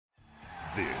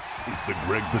This is the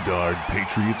Greg Bedard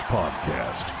Patriots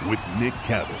Podcast with Nick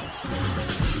Cattles.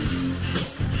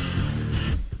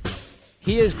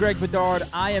 He is Greg Bedard.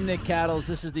 I am Nick Cattles.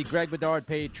 This is the Greg Bedard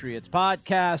Patriots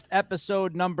Podcast,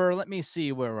 episode number, let me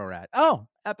see where we're at. Oh,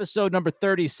 episode number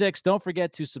 36. Don't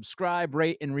forget to subscribe,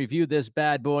 rate, and review this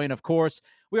bad boy. And of course,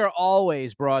 we are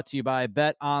always brought to you by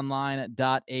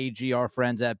betonline.ag, our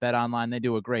friends at BetOnline. They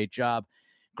do a great job.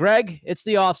 Greg, it's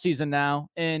the off season now.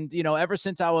 And, ever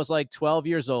since I was like 12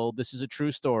 years old, this is a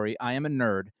true story. I am a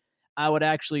nerd. I would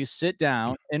actually sit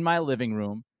down in my living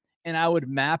room and I would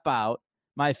map out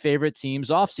my favorite team's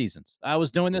off seasons. I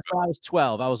was doing this when I was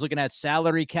 12. I was looking at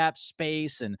salary cap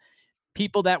space and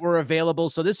people that were available.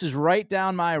 So this is right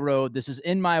down my road. This is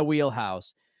in my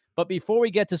wheelhouse. But before we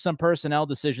get to some personnel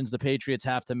decisions the Patriots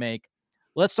have to make,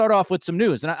 let's start off with some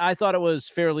news. And I thought it was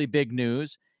fairly big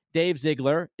news. Dave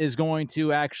Ziegler is going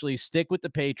to actually stick with the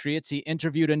Patriots. He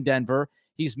interviewed in Denver.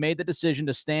 He's made the decision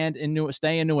to stay in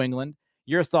New England.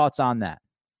 Your thoughts on that?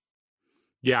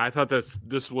 Yeah, I thought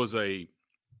this was a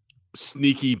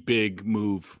sneaky big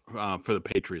move for the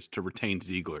Patriots to retain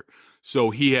Ziegler.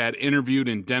 So he had interviewed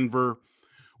in Denver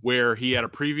where he had a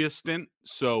previous stint.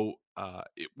 So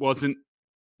it wasn't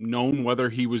known whether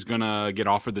he was going to get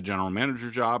offered the general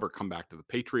manager job or come back to the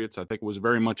Patriots. I think it was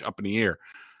very much up in the air.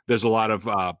 There's a lot of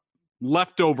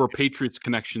leftover Patriots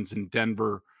connections in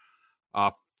Denver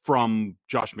from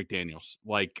Josh McDaniels,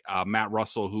 like Matt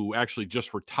Russell, who actually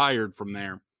just retired from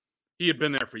there. He had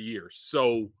been there for years.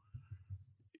 So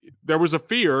there was a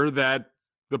fear that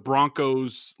the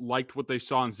Broncos liked what they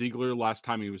saw in Ziegler last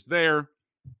time he was there,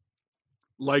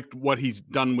 liked what he's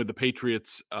done with the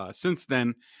Patriots since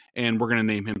then, and we're going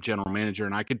to name him general manager.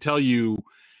 And I could tell you,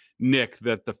 Nick,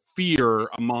 that the fear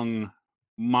among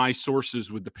my sources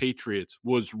with the Patriots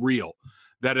was real,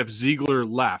 that if Ziegler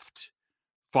left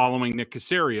following Nick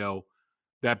Caserio,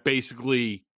 that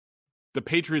basically the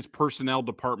Patriots personnel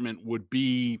department would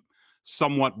be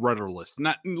somewhat rudderless.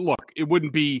 It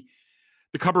wouldn't be,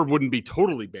 the cupboard wouldn't be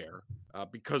totally bare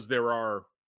because there are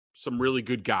some really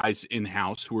good guys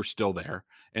in-house who are still there,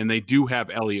 and they do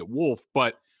have Elliott Wolf,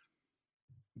 but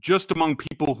just among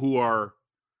people who are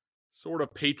sort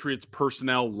of Patriots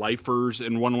personnel lifers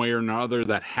in one way or another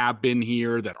that have been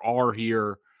here, that are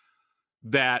here,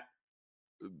 that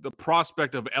the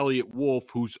prospect of Elliott Wolf,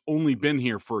 who's only been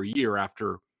here for a year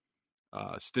after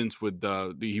stints with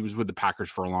he was with the Packers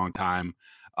for a long time.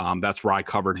 That's where I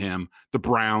covered him. The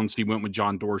Browns, he went with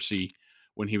John Dorsey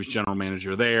when he was general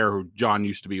manager there, who John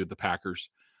used to be with the Packers.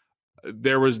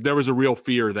 There was a real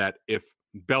fear that if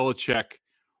Belichick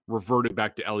reverted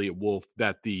back to Elliott Wolf,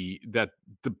 that the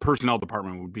personnel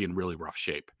department would be in really rough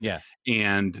shape. Yeah.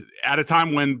 And at a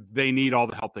time when they need all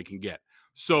the help they can get.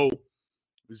 So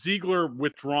Ziegler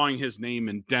withdrawing his name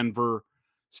in Denver,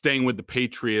 staying with the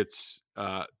Patriots,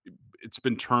 it's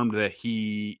been termed that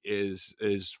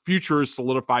his future is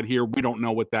solidified here. We don't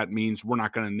know what that means. We're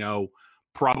not going to know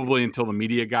probably until the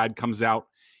media guide comes out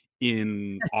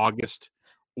in August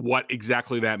what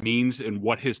exactly that means and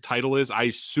what his title is. I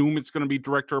assume it's going to be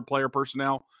director of player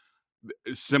personnel,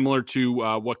 similar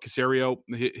to what Caserio,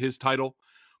 his title,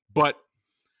 but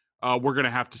we're going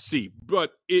to have to see.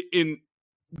 But in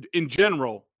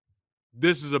general,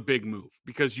 this is a big move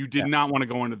because you did not want to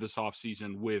go into this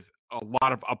offseason with a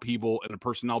lot of upheaval in the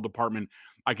personnel department.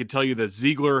 I could tell you that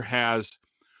Ziegler has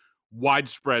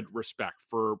widespread respect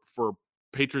for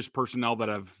Patriots personnel that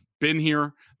have been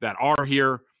here, that are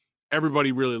here.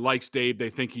 Everybody really likes Dave. They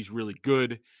think he's really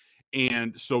good.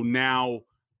 And so now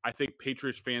I think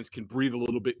Patriots fans can breathe a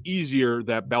little bit easier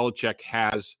that Belichick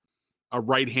has a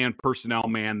right-hand personnel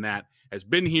man that has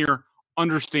been here,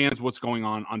 understands what's going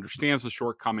on, understands the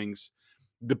shortcomings.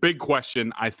 The big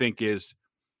question, I think, is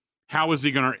how is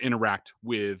he going to interact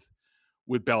with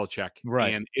Belichick?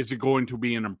 Right. And is it going to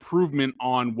be an improvement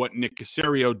on what Nick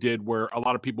Caserio did, where a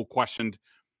lot of people questioned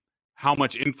how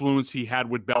much influence he had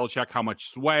with Belichick, how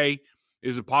much sway?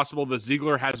 Is it possible that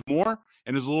Ziegler has more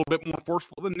and is a little bit more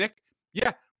forceful than Nick?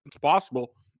 Yeah, it's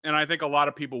possible. And I think a lot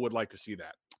of people would like to see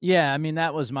that. Yeah, I mean,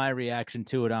 that was my reaction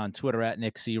to it on Twitter at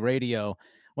Nick C Radio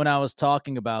when I was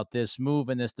talking about this move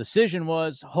and this decision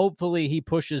was hopefully he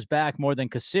pushes back more than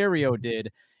Caserio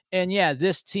did. And yeah,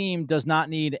 this team does not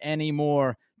need any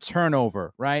more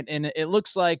turnover, right? And it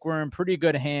looks like we're in pretty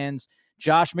good hands.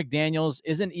 Josh McDaniels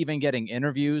isn't even getting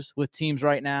interviews with teams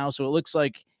right now, so it looks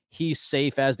like he's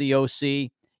safe as the OC.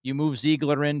 You move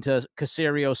Ziegler into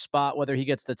Caserio's spot, whether he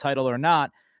gets the title or not.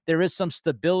 There is some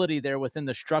stability there within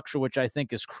the structure, which I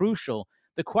think is crucial.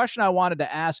 The question I wanted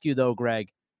to ask you, though, Greg,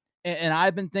 and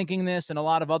I've been thinking this, and a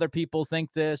lot of other people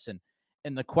think this,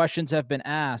 and the questions have been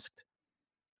asked.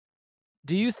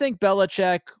 Do you think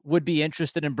Belichick would be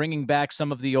interested in bringing back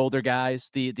some of the older guys,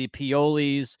 the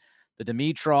Piolis, the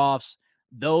Dimitrovs,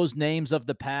 those names of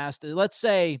the past? Let's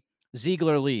say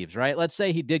Ziegler leaves, right? Let's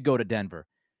say he did go to Denver.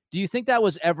 Do you think that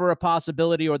was ever a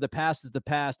possibility, or the past is the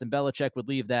past and Belichick would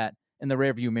leave that in the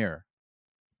rearview mirror?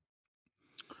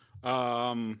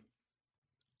 Um,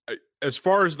 as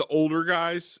far as the older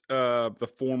guys, the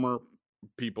former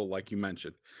people like you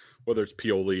mentioned, whether it's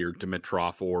Pioli or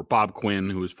Dimitrov or Bob Quinn,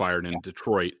 who was fired in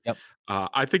Detroit, Yep.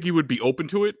 I think he would be open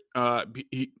to it.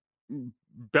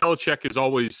 Belichick is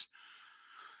always,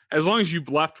 as long as you've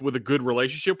left with a good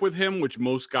relationship with him, which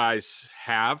most guys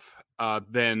have,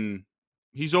 then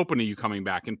he's open to you coming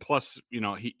back. And plus,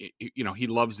 he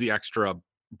loves the extra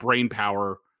brain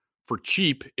power for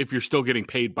cheap if you're still getting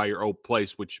paid by your old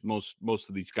place, which most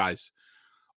of these guys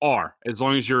are. As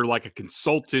long as you're like a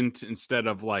consultant instead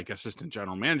of like assistant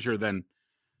general manager, then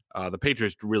the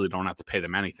Patriots really don't have to pay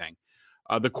them anything.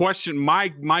 The question, my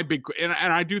big, and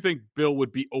I do think Bill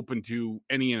would be open to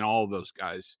any and all of those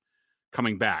guys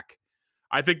coming back.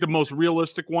 I think the most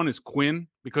realistic one is Quinn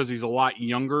because he's a lot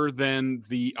younger than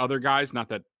the other guys. Not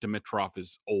that Dimitrov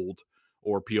is old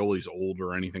or Pioli's old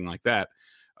or anything like that.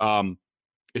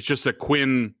 It's just that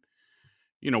Quinn,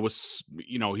 he was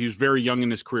very young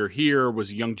in his career here, was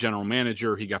a young general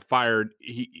manager. He got fired.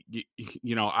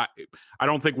 I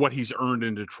don't think what he's earned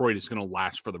in Detroit is going to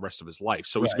last for the rest of his life.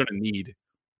 So he's Right. going to need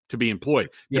to be employed.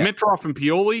 Yeah. Dimitrov and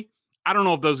Pioli, I don't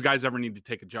know if those guys ever need to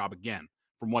take a job again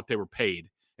from what they were paid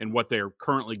and what they're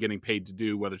currently getting paid to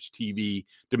do, whether it's TV.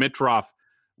 Dimitrov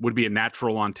would be a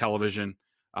natural on television.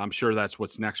 I'm sure that's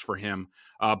what's next for him.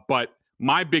 But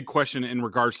my big question in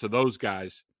regards to those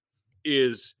guys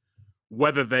is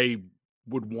whether they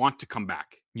would want to come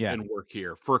back Yeah. and work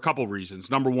here for a couple of reasons.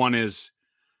 Number one is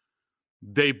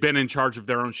they've been in charge of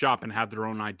their own shop and have their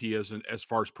own ideas as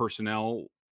far as personnel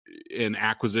and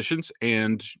acquisitions.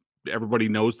 And everybody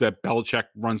knows that Belichick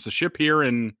runs the ship here.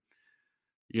 And,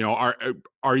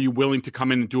 are you willing to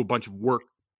come in and do a bunch of work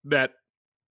that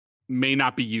may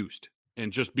not be used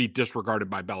and just be disregarded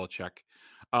by Belichick?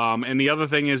 And the other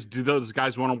thing is, do those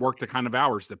guys want to work the kind of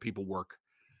hours that people work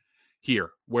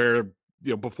here, where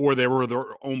before they were their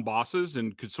own bosses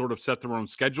and could sort of set their own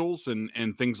schedules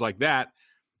and things like that?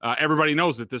 Everybody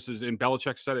knows that this is, and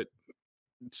Belichick said it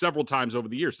several times over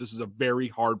the years, this is a very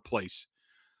hard place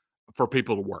for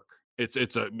people to work.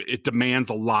 It demands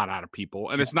a lot out of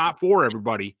people, and it's not for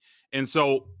everybody. And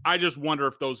so I just wonder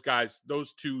if those guys,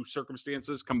 those two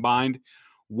circumstances combined,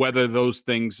 whether those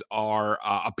things are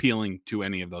appealing to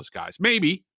any of those guys.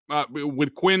 Maybe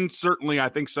with Quinn, certainly I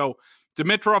think so.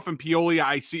 Dimitrov and Pioli,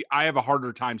 I have a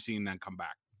harder time seeing them come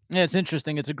back. Yeah, it's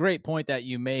interesting. It's a great point that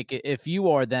you make. If you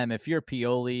are them, if you're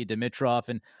Pioli, Dimitrov,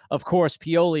 and of course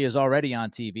Pioli is already on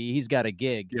TV, he's got a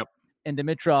gig. Yep. And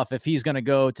Dimitrov, if he's going to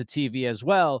go to TV as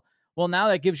well, well, now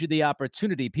that gives you the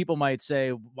opportunity. People might say,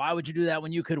 why would you do that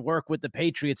when you could work with the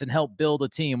Patriots and help build a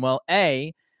team? Well,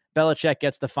 Belichick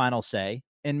gets the final say,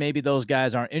 and maybe those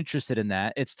guys aren't interested in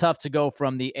that. It's tough to go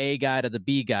from the A guy to the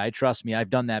B guy. Trust me, I've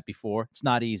done that before. It's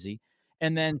not easy.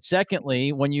 And then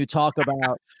secondly, when you talk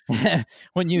about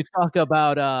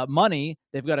money,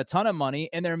 they've got a ton of money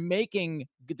and they're going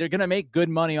to make good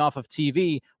money off of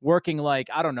TV working like,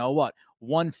 I don't know what,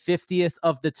 1/50th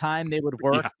of the time they would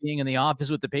work being in the office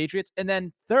with the Patriots. And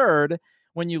then third,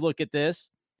 when you look at this,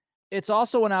 it's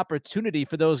also an opportunity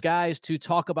for those guys to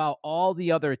talk about all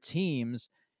the other teams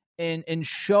and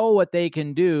show what they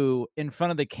can do in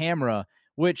front of the camera,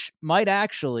 which might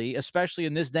actually, especially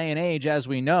in this day and age, as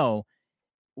we know,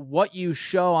 what you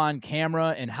show on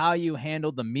camera and how you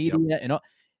handle the media and all,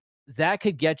 that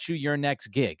could get you your next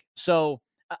gig. So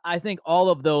I think all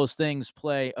of those things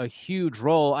play a huge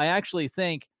role. I actually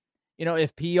think,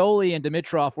 if Pioli and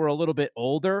Dimitrov were a little bit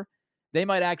older, they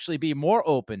might actually be more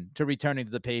open to returning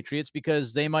to the Patriots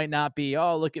because they might not be,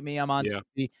 oh, look at me, I'm on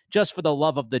TV, just for the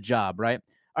love of the job, right?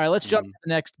 All right, let's jump to the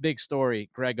next big story,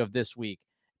 Greg, of this week.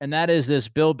 And that is this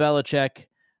Bill Belichick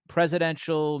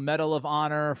Presidential Medal of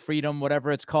Honor, Freedom,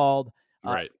 whatever it's called.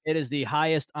 Right. It is the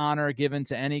highest honor given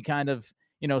to any kind of,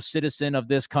 citizen of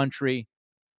this country.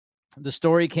 The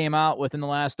story came out within the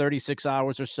last 36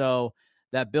 hours or so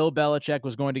that Bill Belichick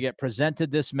was going to get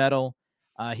presented this medal.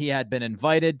 He had been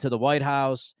invited to the White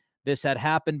House. This had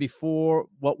happened before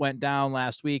what went down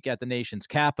last week at the nation's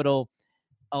capital.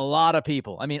 A lot of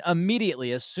people, I mean,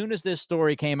 immediately, as soon as this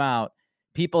story came out,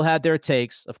 people had their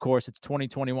takes. Of course, it's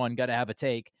 2021, got to have a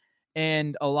take.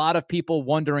 And a lot of people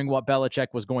wondering what Belichick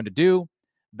was going to do.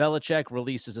 Belichick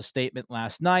releases a statement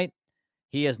last night.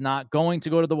 He is not going to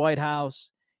go to the White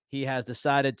House. He has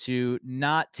decided to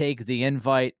not take the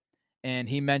invite. And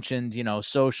he mentioned,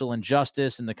 social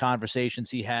injustice and the conversations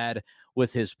he had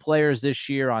with his players this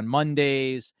year on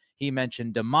Mondays. He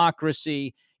mentioned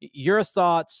democracy. Your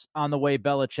thoughts on the way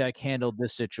Belichick handled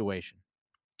this situation?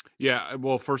 Yeah,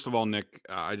 well, first of all, Nick,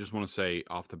 I just want to say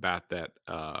off the bat that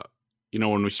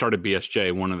when we started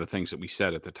BSJ, one of the things that we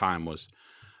said at the time was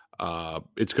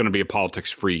it's going to be a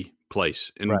politics-free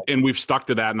place, and Right. and we've stuck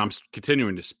to that, and I'm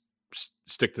continuing to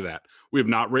stick to that. We have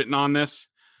not written on this.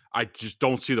 I just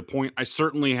don't see the point. I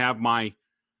certainly have my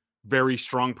very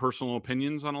strong personal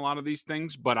opinions on a lot of these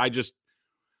things, but I just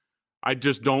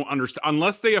don't understand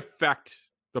unless they affect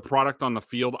the product on the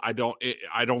field. I don't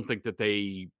think that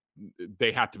they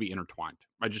have to be intertwined.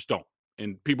 I just don't.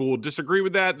 And people will disagree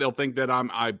with that. They'll think that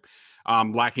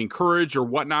I'm lacking courage or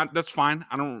whatnot. That's fine.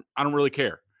 I don't really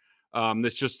care.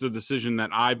 That's just the decision that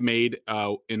I've made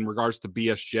in regards to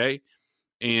BSJ,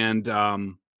 and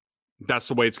that's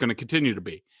the way it's going to continue to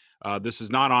be. This is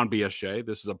not on BSJ.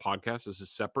 This is a podcast. This is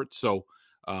separate. So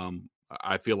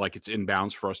I feel like it's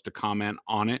inbounds for us to comment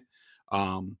on it.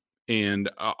 And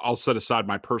I'll set aside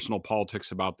my personal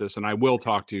politics about this, and I will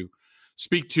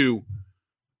speak to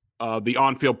the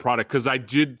on-field product, because I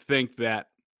did think that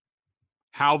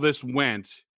how this went,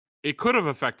 it could have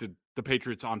affected the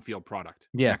Patriots' on-field product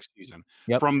next season.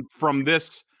 Yep. From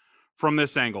this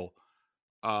angle.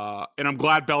 And I'm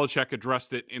glad Belichick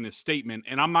addressed it in his statement,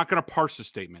 and I'm not going to parse the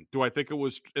statement. Do I think it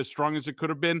was as strong as it could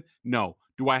have been? No.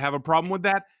 Do I have a problem with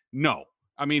that? No.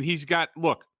 I mean, he said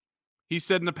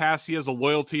in the past he has a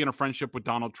loyalty and a friendship with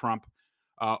Donald Trump.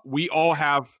 We all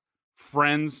have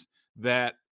friends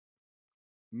that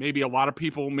maybe a lot of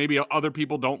people, maybe other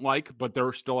people don't like, but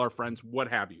they're still our friends, what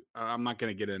have you. I'm not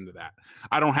going to get into that.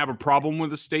 I don't have a problem with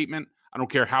the statement. I don't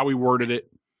care how he worded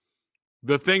it.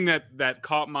 The thing that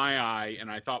caught my eye and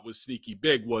I thought was sneaky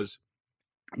big was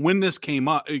when this came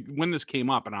up,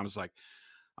 and I was like,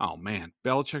 oh man,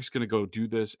 Belichick's going to go do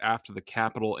this after the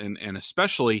Capitol, and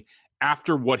especially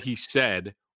after what he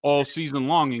said all season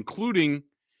long, including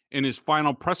in his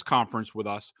final press conference with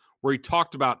us, where he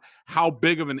talked about how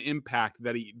big of an impact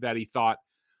that he thought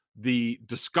the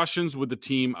discussions with the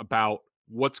team about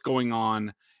what's going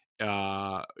on,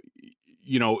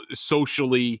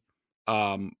 socially,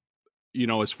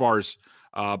 as far as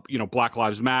Black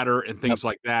Lives Matter and things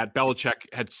like that. Belichick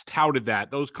had touted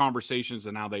those conversations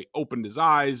and how they opened his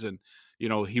eyes, and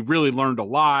he really learned a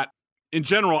lot. In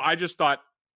general, I just thought,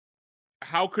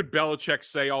 how could Belichick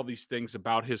say all these things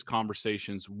about his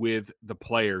conversations with the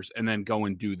players and then go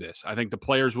and do this? I think the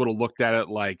players would have looked at it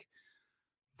like,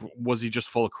 was he just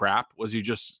full of crap? Was he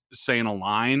just saying a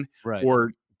line? Right.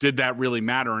 Or did that really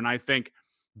matter? And I think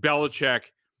Belichick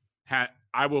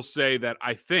I will say that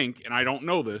I think, and I don't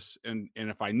know this, and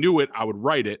if I knew it, I would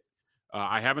write it.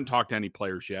 I haven't talked to any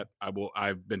players yet.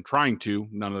 I've been trying to.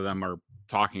 None of them are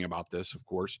talking about this, of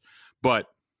course. But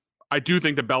I do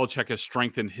think that Belichick has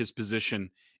strengthened his position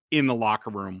in the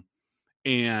locker room,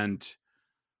 and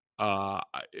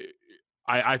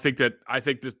I think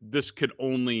that this could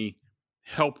only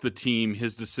help the team.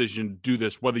 His decision to do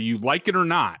this, whether you like it or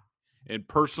not, and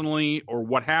personally or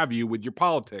what have you with your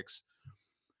politics,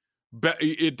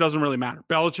 it doesn't really matter.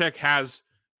 Belichick has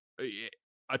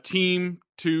a team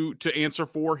to answer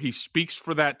for. He speaks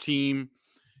for that team,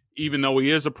 even though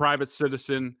he is a private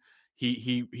citizen.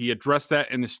 He addressed that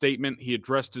in his statement. He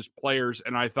addressed his players,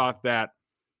 and I thought that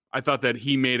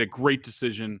he made a great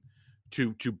decision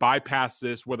to bypass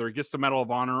this, whether he gets the Medal of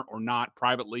Honor or not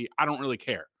privately. I don't really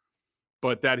care,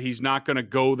 but that he's not going to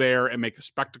go there and make a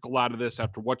spectacle out of this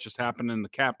after what just happened in the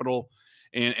Capitol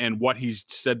and what he's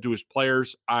said to his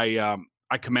players. I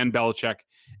commend Belichick,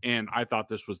 and I thought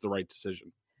this was the right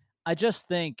decision. I just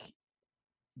think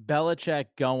Belichick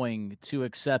going to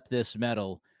accept this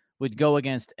medal would go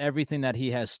against everything that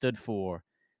he has stood for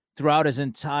throughout his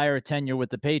entire tenure with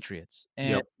the Patriots.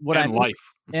 And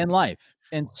life.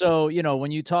 And so,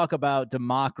 when you talk about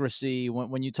democracy,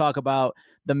 when you talk about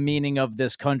the meaning of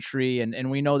this country, and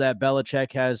we know that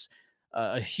Belichick has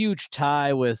a huge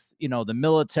tie with, the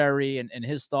military and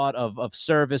his thought of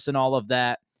service and all of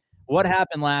that. What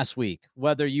happened last week,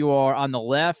 whether you are on the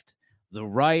left, the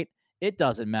right, it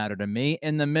doesn't matter to me.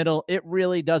 In the middle, it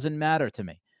really doesn't matter to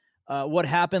me. What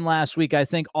happened last week, I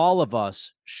think all of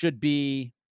us should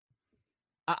be,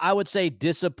 I would say,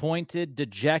 disappointed,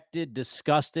 dejected,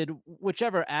 disgusted,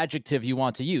 whichever adjective you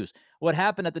want to use. What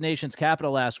happened at the nation's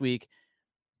capital last week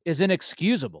is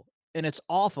inexcusable, and it's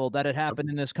awful that it happened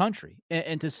in this country.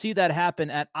 And to see that happen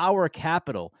at our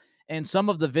capital, and some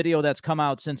of the video that's come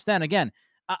out since then, again,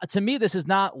 to me, this is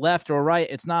not left or right.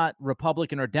 It's not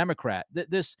Republican or Democrat.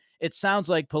 It sounds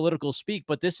like political speak,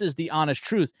 but this is the honest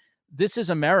truth. this is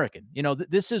American.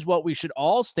 This is what we should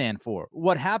all stand for.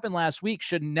 What happened last week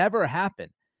should never happen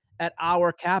at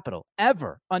our capital,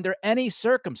 ever, under any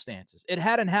circumstances. It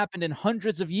hadn't happened in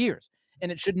hundreds of years,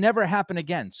 and it should never happen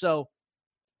again. So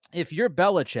if you're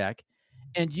Belichick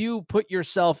and you put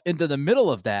yourself into the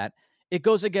middle of that, it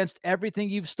goes against everything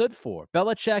you've stood for.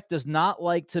 Belichick does not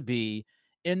like to be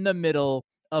in the middle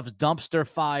of dumpster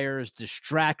fires,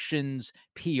 distractions,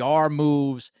 PR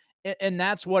moves, and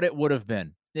that's what it would have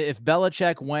been. If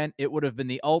Belichick went, it would have been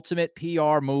the ultimate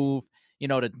PR move,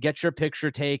 to get your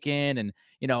picture taken and,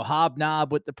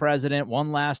 hobnob with the president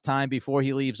one last time before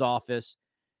he leaves office.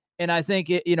 And I think,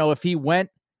 if he went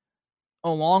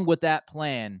along with that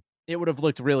plan, it would have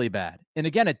looked really bad. And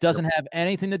again, it doesn't have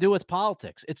anything to do with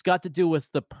politics. It's got to do with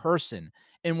the person.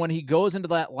 And when he goes into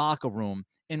that locker room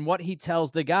and what he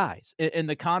tells the guys and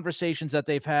the conversations that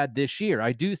they've had this year,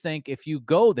 I do think if you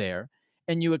go there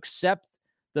and you accept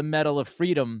the Medal of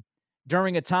Freedom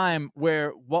during a time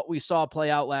where what we saw play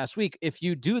out last week, if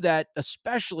you do that,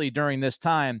 especially during this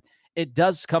time, it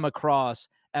does come across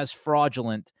as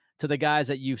fraudulent to the guys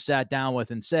that you've sat down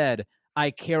with and said,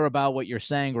 I care about what you're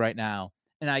saying right now,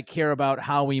 and I care about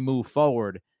how we move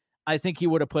forward. I think he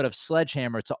would have put a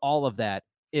sledgehammer to all of that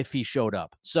if he showed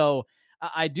up. So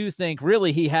I do think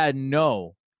really he had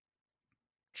no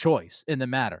choice in the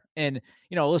matter. And,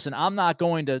 listen, I'm not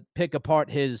going to pick apart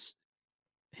his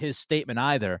statement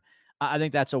either. I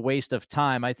think that's a waste of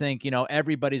time. I think,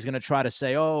 everybody's going to try to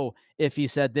say, oh, if he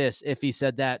said this, if he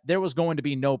said that. There was going to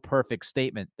be no perfect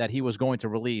statement that he was going to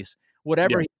release.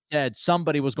 Whatever he said,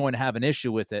 somebody was going to have an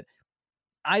issue with it.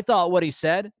 I thought what he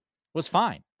said was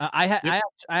fine. I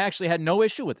actually had no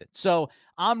issue with it. So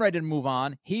I'm ready to move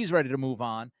on. He's ready to move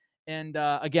on. And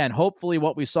again, hopefully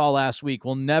what we saw last week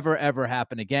will never, ever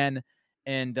happen again.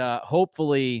 And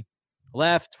hopefully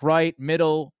left, right,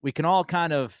 middle, we can all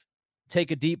kind of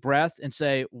take a deep breath and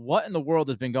say, what in the world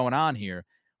has been going on here?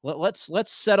 Let's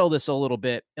settle this a little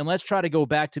bit, and let's try to go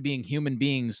back to being human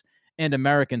beings and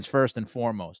Americans first and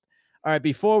foremost. All right,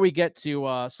 before we get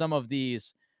to some of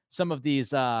these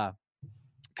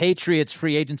Patriots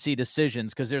free agency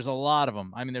decisions, because there's a lot of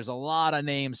them. I mean, there's a lot of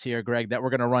names here, Greg, that we're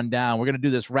going to run down. We're going to do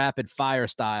this rapid fire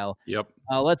style. Yep.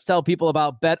 Let's tell people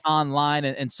about Bet Online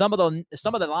and some of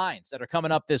the lines that are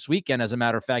coming up this weekend. As a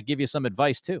matter of fact, give you some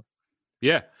advice too.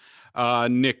 Yeah,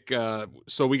 Nick.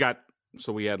 So we had,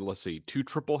 let's see, 2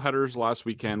 triple headers last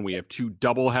weekend. We have 2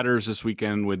 double headers this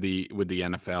weekend with the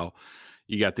NFL.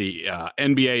 You got the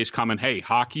NBA is coming. Hey,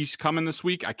 hockey's coming this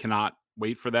week. I cannot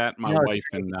wait for that. My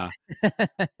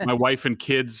wife and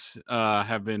kids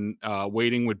have been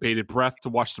waiting with bated breath to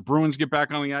watch the Bruins get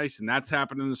back on the ice, and that's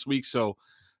happening this week. So,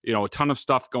 a ton of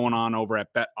stuff going on over at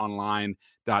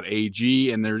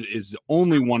betonline.ag, and there is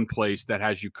only one place that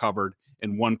has you covered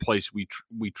and one place we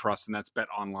trust, and that's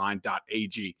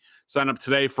betonline.ag. Sign up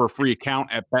today for a free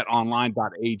account at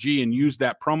betonline.ag and use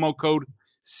that promo code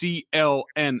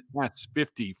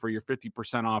CLNS50 for your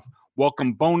 50% off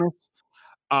welcome bonus.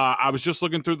 I was just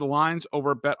looking through the lines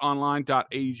over at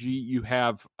betonline.ag. You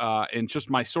have, and just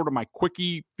my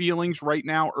quickie feelings right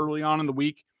now, early on in the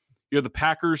week, you have the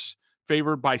Packers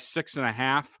favored by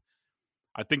 6.5.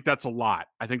 I think that's a lot.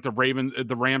 I think the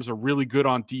Rams are really good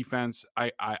on defense.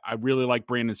 I really like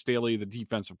Brandon Staley, the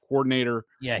defensive coordinator.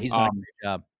 Yeah, he's done a great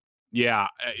job. Yeah,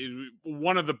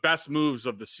 one of the best moves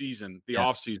of the season, the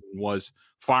offseason, was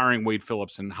firing Wade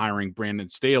Phillips and hiring Brandon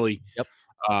Staley,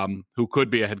 who could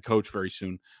be a head coach very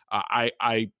soon.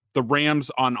 The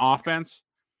Rams on offense,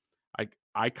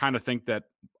 I kind of think that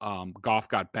Goff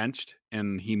got benched,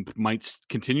 and he might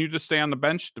continue to stay on the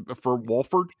bench for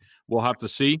Wolford. We'll have to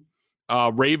see.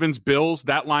 Ravens, Bills,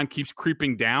 that line keeps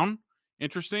creeping down.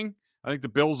 Interesting. I think the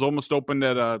Bills almost opened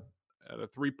at a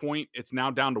 3-point. It's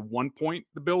now down to 1 point.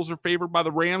 The Bills are favored by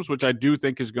the Rams, which I do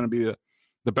think is going to be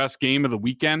the best game of the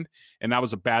weekend. And that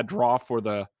was a bad draw for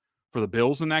the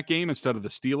Bills in that game instead of the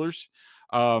Steelers.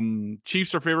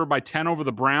 Chiefs are favored by 10 over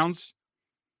the Browns.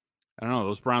 I don't know.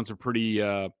 Those Browns are pretty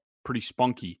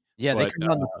spunky. Yeah, they can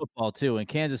run the football too. And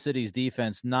Kansas City's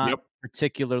defense not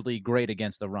particularly great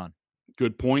against the run.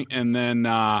 Good point. And then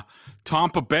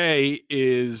Tampa Bay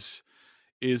is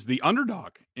the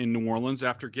underdog in New Orleans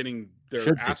after getting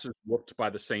their asses whooped by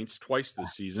the Saints twice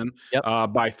this season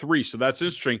by 3. So that's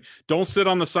interesting. Don't sit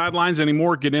on the sidelines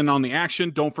anymore. Get in on the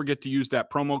action. Don't forget to use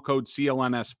that promo code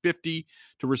CLNS50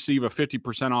 to receive a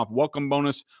 50% off welcome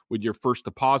bonus with your first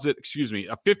deposit. Excuse me,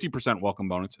 a 50% welcome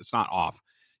bonus. It's not off.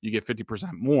 You get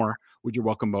 50% more with your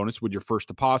welcome bonus with your first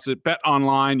deposit. Bet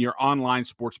Online, your online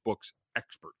sportsbooks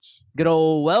experts. Good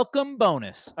old welcome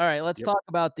bonus. All right, let's Yep. talk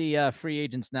about the free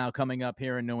agents now coming up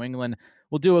here in New England.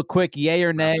 We'll do a quick yay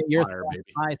or nay. Your Fire, thoughts,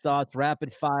 baby. my thoughts,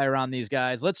 rapid fire on these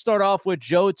guys. Let's start off with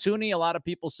Joe Tooney. A lot of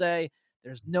people say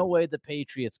there's no way the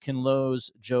Patriots can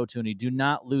lose Joe Tooney. Do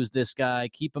not lose this guy.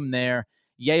 Keep him there.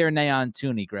 Yay or nay on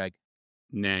Tooney, Greg?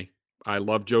 Nay. I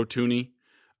love Joe Tooney.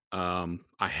 I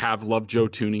have loved Joe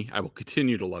Tooney. I will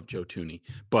continue to love Joe Tooney,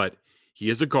 but he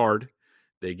is a guard.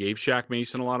 They gave Shaq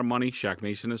Mason a lot of money. Shaq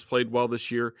Mason has played well this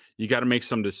year. You got to make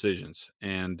some decisions.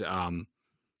 And,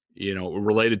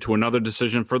 related to another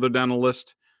decision further down the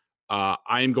list, I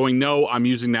am going no. I'm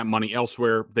using that money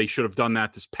elsewhere. They should have done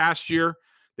that this past year.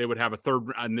 They would have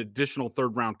an additional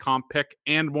third round comp pick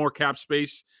and more cap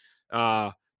space.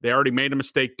 They already made a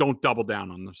mistake. Don't double down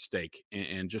on the mistake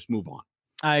and just move on.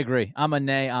 I agree. I'm a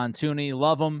nay on Tooney.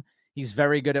 Love him. He's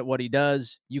very good at what he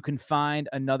does. You can find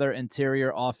another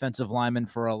interior offensive lineman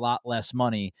for a lot less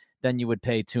money than you would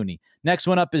pay Tooney. Next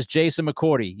one up is Jason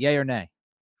McCourty. Yay or nay?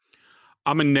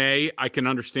 I'm a nay. I can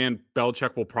understand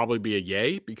Belichick will probably be a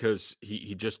yay because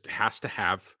he just has to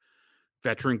have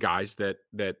veteran guys that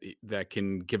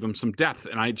can give him some depth.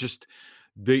 And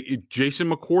Jason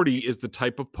McCourty is the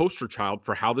type of poster child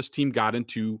for how this team got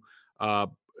into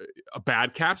a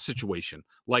bad cap situation.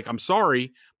 Like, I'm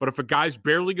sorry, but if a guy's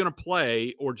barely going to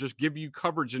play or just give you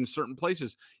coverage in certain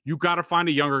places, you got to find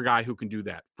a younger guy who can do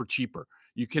that for cheaper.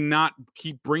 You cannot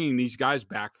keep bringing these guys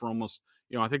back for almost,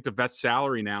 I think the vet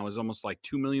salary now is almost like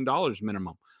 $2 million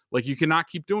minimum. Like, you cannot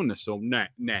keep doing this. So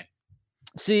nay.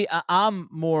 See, I'm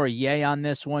more yay on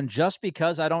this one just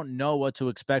because I don't know what to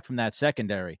expect from that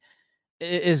secondary.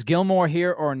 Is Gilmore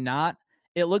here or not?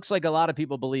 It looks like a lot of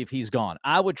people believe he's gone.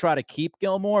 I would try to keep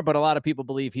Gilmore, but a lot of people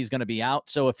believe he's going to be out.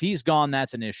 So if he's gone,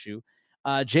 that's an issue.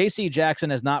 J.C. Jackson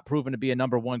has not proven to be a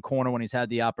number one corner when he's had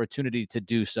the opportunity to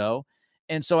do so.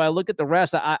 And so I look at the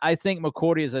rest. I think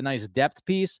McCourty is a nice depth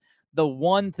piece. The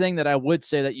one thing that I would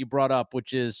say that you brought up,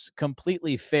 which is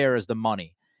completely fair, is the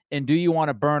money. And do you want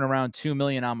to burn around $2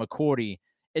 million on McCourty?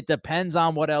 It depends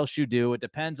on what else you do. It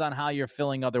depends on how you're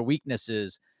filling other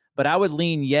weaknesses. But I would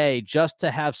lean yay just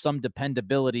to have some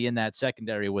dependability in that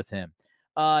secondary with him.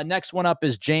 Next one up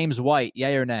is James White.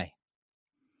 Yay or nay?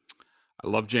 I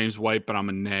love James White, but I'm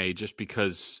a nay just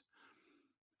because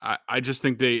I just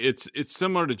think it's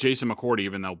similar to Jason McCourty,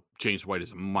 even though James White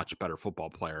is a much better football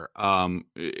player.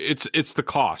 It's the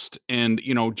cost. And,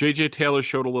 J.J. Taylor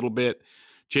showed a little bit.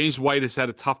 James White has had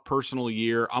a tough personal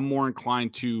year. I'm more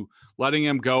inclined to letting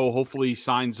him go. Hopefully he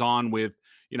signs on with,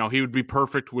 he would be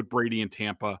perfect with Brady in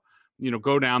Tampa.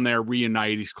 Go down there,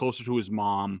 reunite. He's closer to his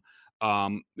mom.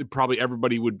 Probably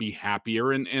everybody would be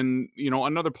happier. And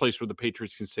another place where the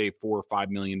Patriots can save $4 or $5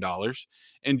 million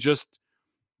and just,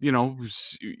 you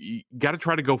got to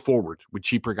try to go forward with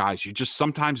cheaper guys.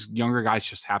 Sometimes younger guys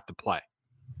just have to play.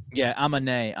 Yeah, I'm a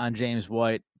nay on James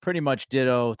White. Pretty much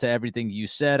ditto to everything you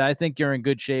said. I think you're in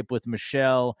good shape with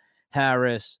Michelle,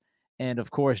 Harris, and of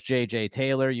course, J.J.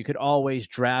 Taylor. You could always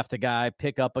draft a guy,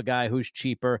 pick up a guy who's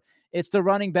cheaper. It's the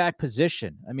running back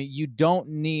position. I mean, you don't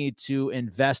need to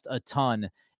invest a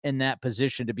ton in that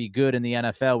position to be good in the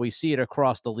NFL. We see it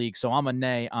across the league. So I'm a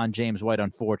nay on James White,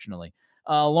 unfortunately.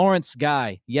 Lawrence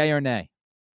Guy, yay or nay?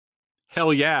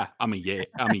 Hell yeah, I'm a yay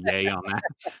on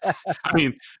that. I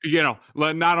mean,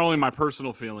 not only my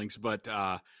personal feelings, but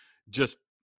just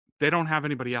they don't have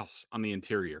anybody else on the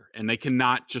interior, and they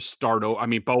cannot just start over. I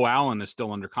mean, Bo Allen is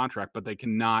still under contract, but they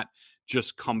cannot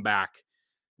just come back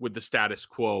with the status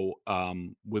quo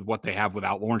with what they have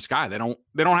without Lawrence Guy. They don't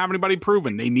have anybody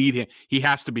proven. They need him. He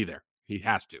has to be there. He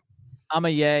has to. I'm a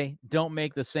yay. Don't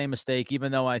make the same mistake,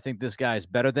 even though I think this guy is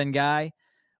better than Guy.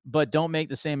 But don't make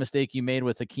the same mistake you made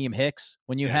with Hakeem Hicks.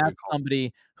 When you have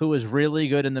somebody who is really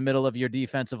good in the middle of your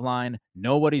defensive line,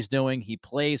 know what he's doing, he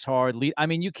plays hard. I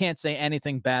mean, you can't say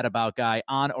anything bad about Guy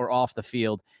on or off the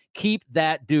field. Keep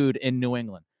that dude in New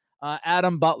England.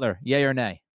 Adam Butler, yay or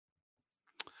nay?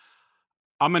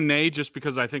 I'm a nay just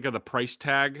because I think of the price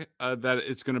tag that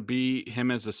it's going to be him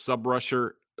as a sub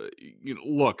rusher.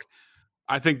 Look,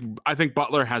 I think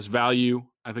Butler has value.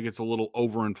 I think it's a little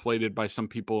overinflated by some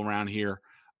people around here.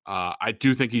 I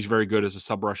do think he's very good as a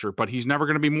sub rusher, but he's never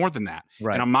going to be more than that.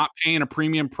 Right. And I'm not paying a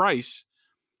premium price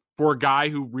for a guy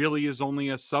who really is only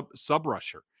a sub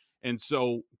rusher. And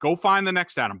so go find the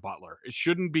next Adam Butler. It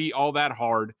shouldn't be all that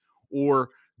hard, or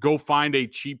go find a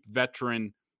cheap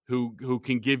veteran who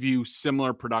can give you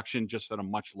similar production just at a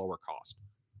much lower cost.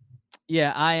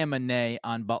 Yeah, I am a nay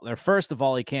on Butler. First of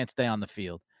all, he can't stay on the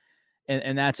field.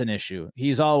 And that's an issue.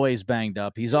 He's always banged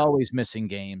up. He's always missing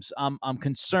games. I'm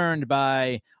concerned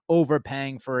by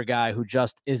overpaying for a guy who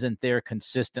just isn't there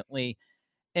consistently.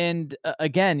 And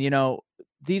again,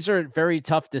 these are very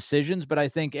tough decisions, but I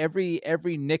think every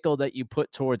nickel that you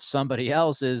put towards somebody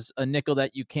else is a nickel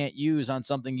that you can't use on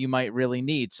something you might really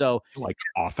need. So Like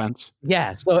offense.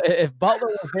 yeah, so if Butler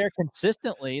was there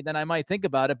consistently, then I might think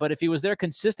about it. But if he was there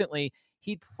consistently,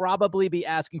 he'd probably be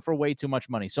asking for way too much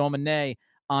money. So I'm a nay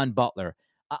on Butler.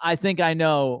 I think I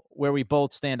know where we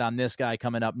both stand on this guy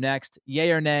coming up next.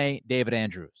 Yay or nay, David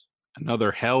Andrews.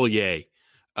 Another hell yay.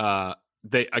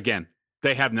 They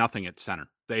have nothing at center.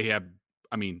 They have,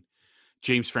 I mean,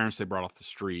 James Ferentz they brought off the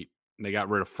street. And they got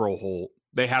rid of Froholt.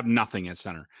 They have nothing at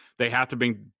center. They have to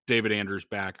bring David Andrews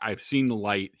back. I've seen the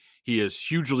light. He is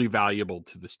hugely valuable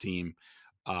to this team.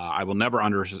 I will never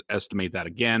underestimate that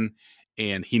again.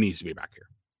 And he needs to be back here.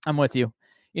 I'm with you.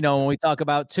 When we talk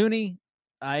about Tooney,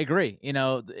 I agree.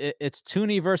 It's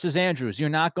Tooney versus Andrews. You're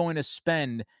not going to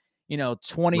spend,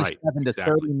 27 to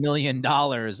 $30 million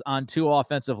on two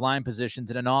offensive line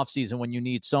positions in an offseason when you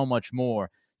need so much more.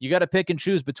 You got to pick and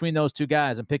choose between those two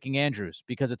guys. I'm picking Andrews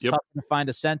because it's tough to find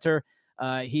a center.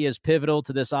 He is pivotal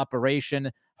to this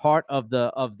operation, heart of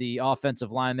the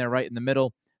offensive line there, right in the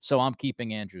middle. So I'm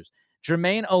keeping Andrews.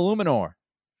 Jermaine Illuminor.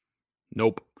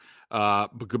 Nope.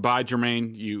 But goodbye,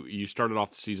 Jermaine. You started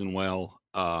off the season well,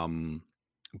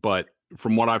 but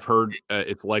from what I've heard,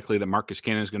 it's likely that Marcus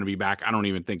Cannon is going to be back. I don't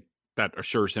even think that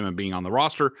assures him of being on the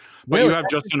roster. But really? You have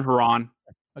Justin Herron.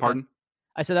 Okay. Pardon?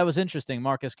 I said that was interesting.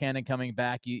 Marcus Cannon coming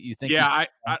back. You think? Yeah,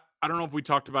 I don't know if we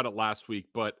talked about it last week,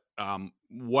 but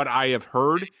what I have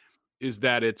heard is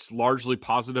that it's largely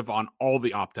positive on all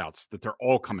the opt-outs, that they're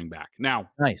all coming back. Now,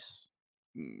 nice.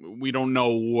 We don't know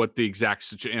what the exact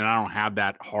situation, and I don't have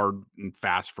that hard and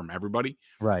fast from everybody.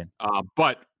 Right.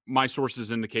 But my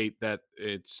sources indicate that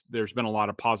there's been a lot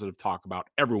of positive talk about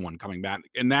everyone coming back,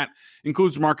 and that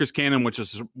includes Marcus Cannon, which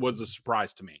was a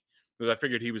surprise to me because I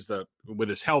figured he was with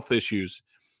his health issues,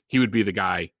 he would be the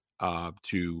guy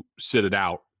to sit it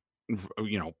out,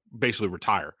 basically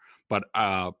retire. But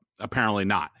apparently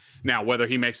not. Now, whether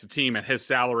he makes the team at his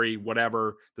salary,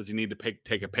 whatever, does he need to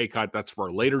take a pay cut? That's for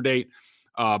a later date.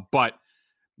 But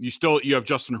you have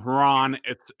Justin Herron.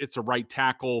 It's a right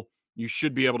tackle. You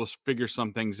should be able to figure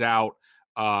some things out.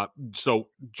 So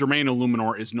Jermaine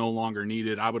Illuminor is no longer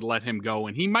needed. I would let him go,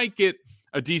 and he might get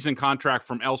a decent contract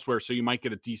from elsewhere. So you might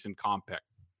get a decent comp pick.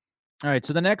 All right.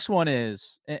 So the next one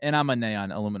is, and I'm a nay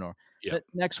on Illuminor. Yeah. The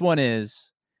next one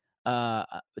is,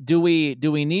 do we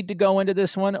need to go into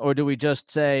this one, or do we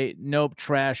just say nope,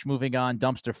 trash, moving on,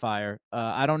 dumpster fire?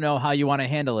 I don't know how you want to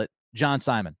handle it, John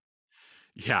Simon.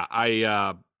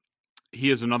 Yeah,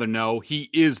 he is another no. He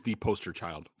is the poster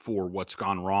child for what's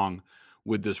gone wrong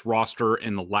with this roster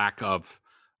and the lack of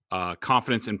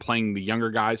confidence in playing the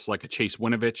younger guys like a Chase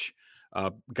Winovich.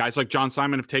 Guys like John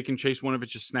Simon have taken Chase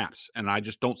Winovich's snaps, and I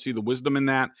just don't see the wisdom in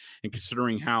that. And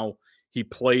considering how he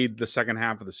played the second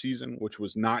half of the season, which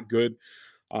was not good,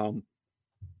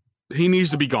 he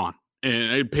needs to be gone.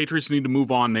 And Patriots need to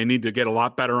move on. They need to get a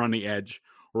lot better on the edge,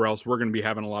 or else we're going to be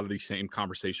having a lot of these same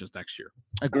conversations next year.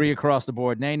 Agree across the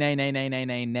board. Nay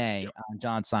on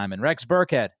John Simon. Rex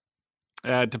Burkhead.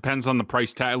 It depends on the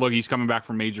price tag. Look, he's coming back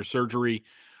from major surgery.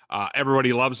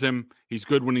 Everybody loves him. He's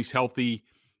good when he's healthy.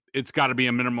 It's got to be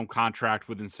a minimum contract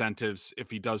with incentives if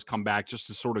he does come back, just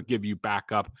to sort of give you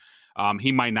backup.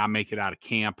 He might not make it out of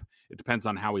camp. It depends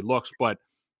on how he looks. But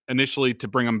initially, to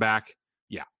bring him back,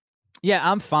 yeah. Yeah,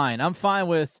 I'm fine. I'm fine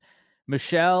with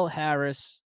Michelle,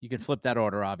 Harris. You can flip that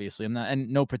order, obviously. I'm not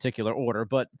in no particular order,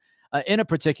 but in a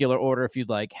particular order, if you'd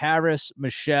like. Harris,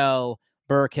 Michelle,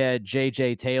 Burkhead,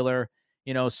 J.J. Taylor.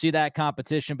 See that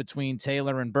competition between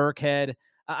Taylor and Burkhead.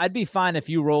 I'd be fine if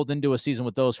you rolled into a season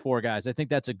with those four guys. I think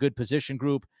that's a good position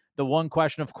group. The one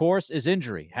question, of course, is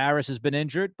injury. Harris has been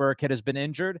injured. Burkhead has been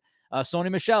injured.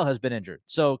 Sony Michel has been injured.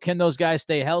 So can those guys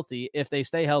stay healthy? If they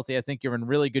stay healthy, I think you're in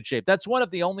really good shape. That's one of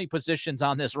the only positions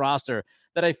on this roster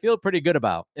that I feel pretty good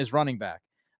about is running back.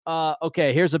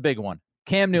 Okay, here's a big one.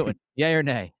 Cam Newton, yay or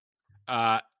nay?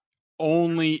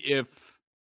 Only if,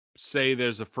 say,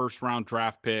 there's a first-round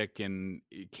draft pick and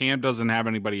Cam doesn't have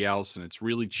anybody else and it's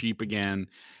really cheap again,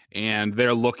 and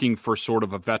they're looking for sort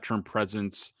of a veteran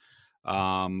presence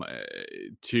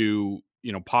to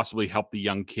possibly help the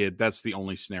young kid. That's the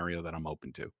only scenario that I'm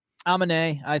open to. I'm an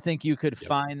A. I think you could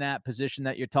find that position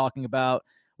that you're talking about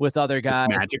with other guys.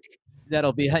 Magic.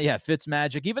 That'll be Fitz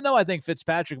magic. Even though I think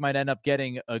Fitzpatrick might end up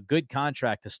getting a good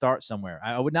contract to start somewhere.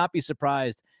 I would not be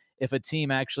surprised if a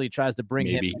team actually tries to bring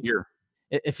him here.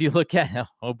 If you look at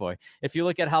if you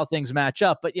look at how things match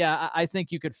up. But yeah, I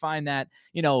think you could find that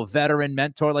veteran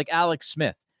mentor like Alex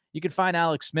Smith. You could find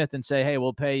Alex Smith and say, hey,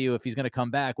 we'll pay you if he's going to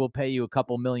come back. We'll pay you a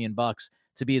couple $1 million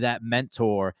to be that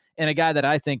mentor and a guy that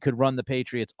I think could run the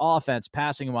Patriots offense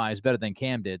passing wise better than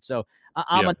Cam did. So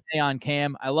I'm a day on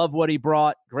Cam. I love what he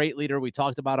brought. Great leader. We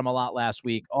talked about him a lot last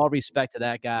week. All respect to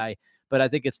that guy, but I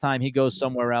think it's time he goes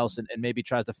somewhere else and maybe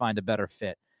tries to find a better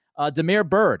fit. Damiere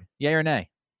Byrd, yay or nay?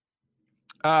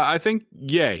 I think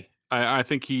yay. I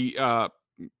think he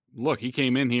he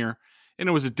came in here and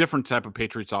it was a different type of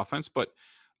Patriots offense, but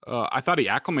I thought he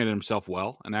acclimated himself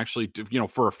well, and actually,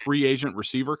 for a free agent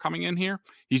receiver coming in here,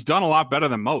 he's done a lot better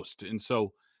than most. And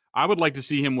so, I would like to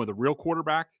see him with a real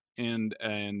quarterback and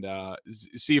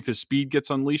see if his speed gets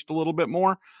unleashed a little bit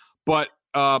more. But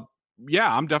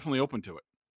yeah, I'm definitely open to it.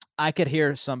 I could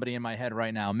hear somebody in my head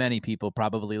right now, many people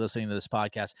probably listening to this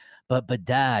podcast, but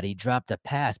Dad, he dropped a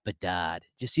pass, but Dad.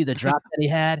 Did you see the drop that he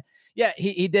had? Yeah,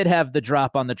 he did have the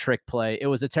drop on the trick play. It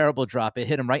was a terrible drop. It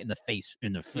hit him right in the face,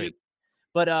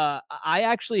 But I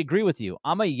actually agree with you.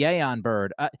 I'm a yay on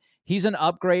Bird. He's an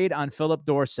upgrade on Philip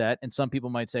Dorsett, and some people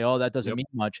might say, oh, that doesn't mean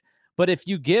much. But if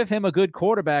you give him a good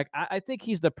quarterback, I think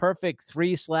he's the perfect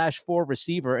 3/4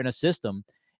 receiver in a system,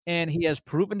 and he has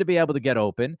proven to be able to get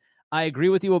open. I agree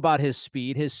with you about his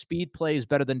speed. His speed plays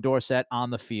better than Dorsett on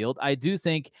the field. I do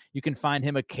think you can find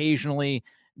him occasionally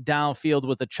downfield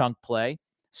with a chunk play.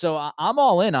 So I'm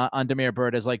all in on Damiere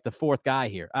Byrd as like the fourth guy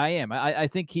here. I am. I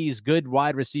think he's good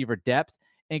wide receiver depth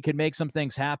and can make some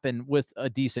things happen with a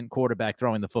decent quarterback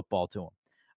throwing the football to him.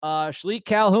 Shalik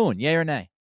Calhoun, yay or nay?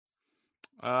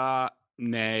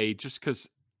 Nay, just because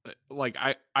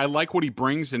I like what he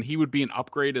brings, and he would be an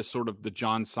upgrade as sort of the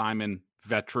John Simon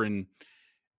veteran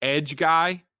edge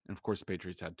guy. And of course, the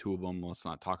Patriots had two of them. Let's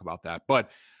not talk about that. But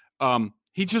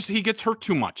he gets hurt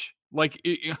too much.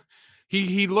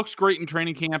 He looks great in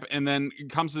training camp, and then it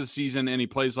comes to the season and he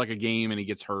plays like a game and he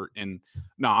gets hurt. And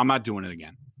no, I'm not doing it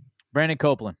again. Brandon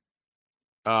Copeland.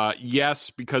 Yes,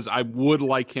 because I would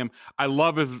like him. I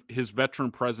love his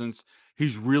veteran presence.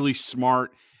 He's really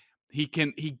smart. He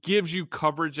gives you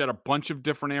coverage at a bunch of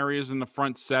different areas in the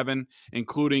front seven,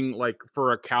 including like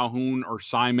for a Calhoun or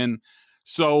Simon.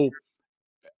 So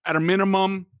at a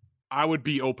minimum, I would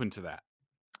be open to that.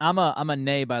 I'm a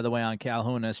nay, by the way, on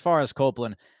Calhoun. As far as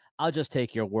Copeland, I'll just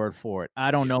take your word for it.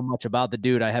 I don't know much about the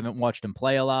dude. I haven't watched him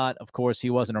play a lot. Of course, he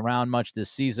wasn't around much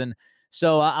this season.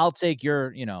 So I'll take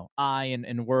your, eye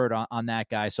and word on that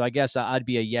guy. So I guess I'd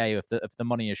be a yay if the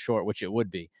money is short, which it would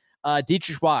be.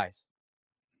 Dietrich Wise.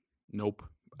 Nope.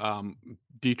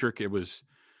 Dietrich,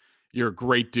 you're a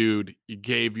great dude. You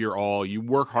gave your all. You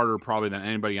work harder probably than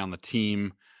anybody on the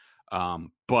team.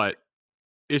 But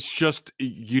it's just,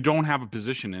 you don't have a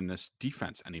position in this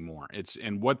defense anymore.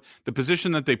 What the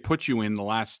position that they put you in the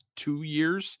last 2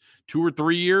 or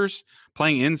 3 years,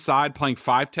 playing inside, playing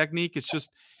 5 technique,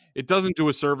 it doesn't do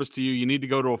a service to you. You need to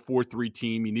go to a 4-3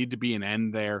 team. You need to be an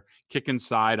end there, kick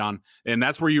inside and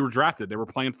that's where you were drafted. They were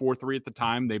playing 4-3 at the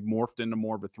time. They've morphed into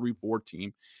more of a 3-4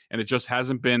 team, and it just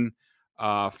hasn't been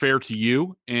fair to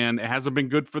you, and it hasn't been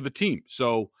good for the team.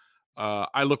 So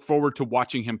I look forward to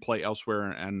watching him play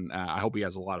elsewhere, and I hope he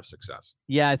has a lot of success.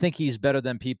 Yeah, I think he's better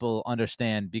than people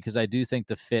understand, because I do think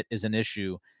the fit is an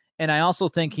issue. And I also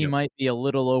think he might be a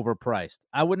little overpriced.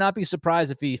 I would not be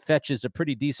surprised if he fetches a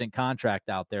pretty decent contract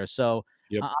out there. So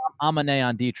I'm a nay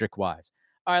on Dietrich Wise.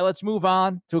 All right, let's move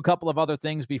on to a couple of other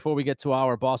things before we get to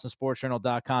our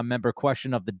BostonSportsJournal.com member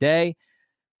question of the day.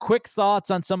 Quick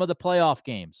thoughts on some of the playoff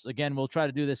games. Again, we'll try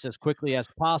to do this as quickly as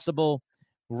possible.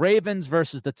 Ravens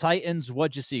versus the Titans.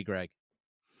 What'd you see, Greg?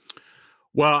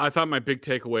 Well, I thought my big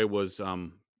takeaway was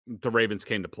the Ravens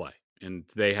came to play, and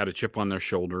they had a chip on their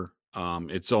shoulder.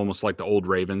 It's almost like the old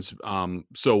Ravens.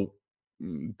 So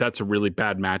that's a really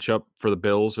bad matchup for the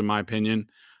Bills, in my opinion,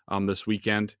 this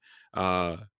weekend.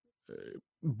 And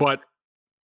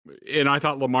I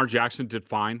thought Lamar Jackson did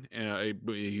fine.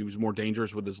 He was more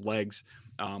dangerous with his legs.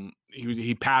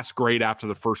 He passed great after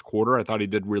the first quarter. I thought he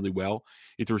did really well.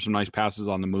 He threw some nice passes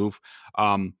on the move.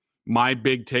 My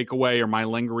big takeaway, or my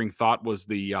lingering thought, was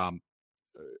the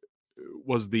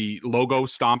logo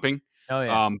stomping. Oh,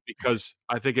 yeah. Because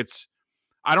I think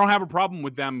I don't have a problem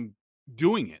with them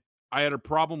doing it. I had a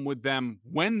problem with them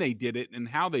when they did it and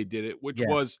how they did it, which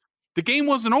was the game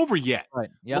wasn't over yet. Right.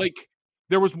 Yeah. Like,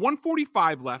 there was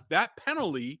 1:45 left. That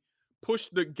penalty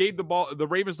gave the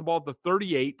Ravens the ball at the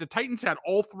 38. The Titans had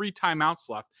all 3 timeouts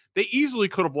left. They easily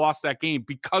could have lost that game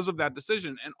because of that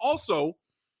decision. And also,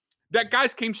 that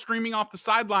guys came streaming off the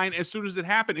sideline as soon as it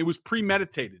happened. It was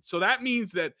premeditated. So that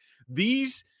means that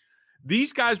these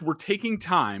guys were taking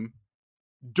time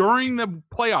during the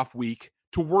playoff week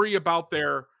to worry about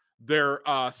their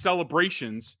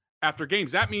celebrations after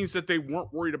games. That means that they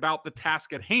weren't worried about the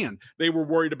task at hand. They were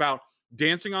worried about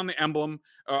dancing on the emblem,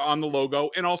 on the logo,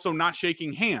 and also not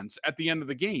shaking hands at the end of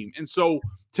the game. And so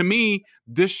to me,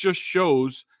 this just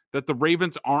shows that the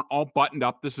Ravens aren't all buttoned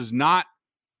up. This is not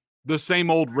the same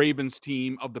old Ravens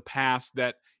team of the past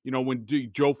that, when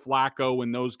Joe Flacco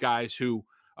and those guys who,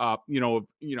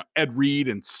 Ed Reed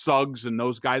and Suggs and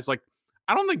those guys, like,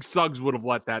 I don't think Suggs would have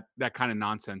let that kind of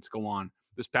nonsense go on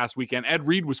this past weekend. Ed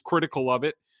Reed was critical of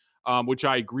it, which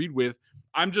I agreed with.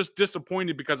 I'm just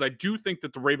disappointed because I do think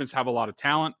that the Ravens have a lot of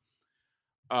talent.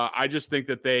 I just think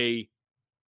that they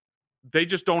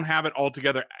just don't have it all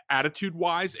together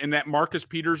attitude-wise, and that Marcus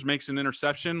Peters makes an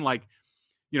interception. Like,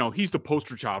 he's the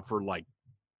poster child for, like,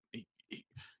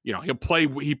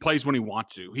 he plays when he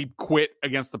wants to. He quit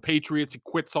against the Patriots. He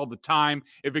quits all the time.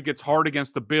 If it gets hard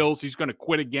against the Bills, he's going to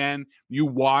quit again. You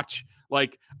watch.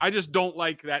 Like, I just don't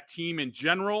like that team in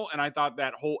general, and I thought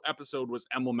that whole episode was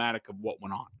emblematic of what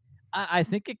went on. I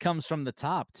think it comes from the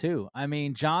top, too. I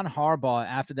mean, John Harbaugh,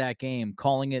 after that game,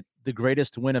 calling it the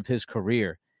greatest win of his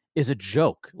career is a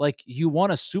joke. Like, you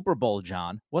won a Super Bowl,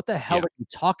 John. What the hell are you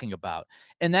talking about?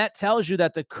 And that tells you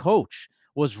that the coach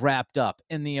was wrapped up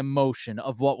in the emotion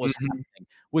of what was happening,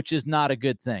 which is not a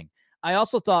good thing. I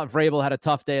also thought Vrabel had a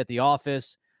tough day at the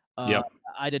office.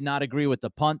 I did not agree with the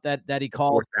punt that he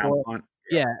called for.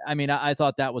 Yeah, I mean, I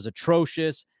thought that was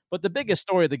atrocious. But the biggest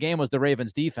story of the game was the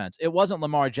Ravens defense. It wasn't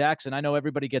Lamar Jackson. I know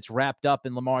everybody gets wrapped up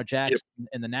in Lamar Jackson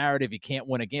and the narrative. You can't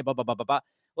win a game, blah, blah, blah, blah, blah.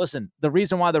 Listen, the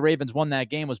reason why the Ravens won that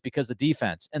game was because the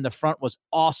defense and the front was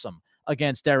awesome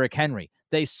against Derrick Henry.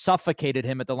 They suffocated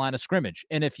him at the line of scrimmage.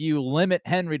 And if you limit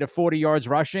Henry to 40 yards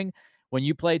rushing, when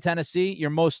you play Tennessee, you're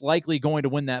most likely going to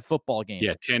win that football game.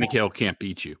 Yeah, Tannehill can't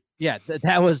beat you. Yeah,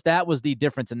 that was the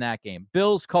difference in that game.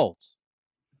 Bills, Colts.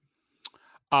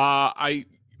 To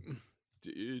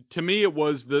me, it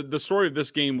was the story of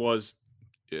this game was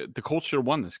the Colts should have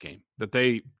won this game. That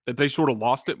they sort of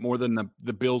lost it more than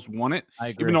the Bills won it. I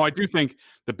agree. Even though I do think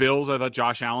the Bills, I thought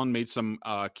Josh Allen made some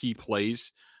key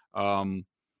plays. I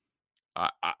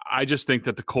just think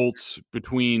that the Colts,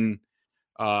 between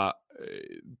the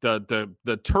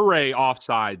Toure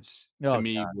offsides, to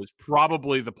me was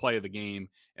probably the play of the game.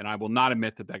 And I will not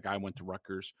admit that guy went to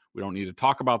Rutgers. We don't need to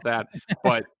talk about that.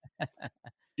 But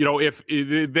if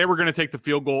they were going to take the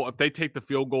field goal, if they take the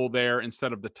field goal there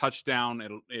instead of the touchdown,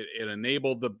 it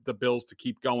enabled the Bills to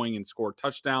keep going and score a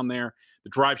touchdown there. The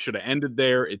drive should have ended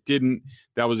there. It didn't.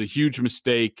 That was a huge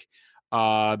mistake.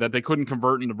 That they couldn't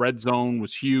convert in the red zone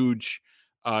was huge.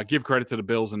 Give credit to the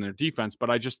Bills and their defense,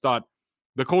 but I just thought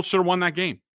the Colts should have won that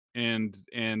game, and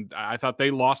I thought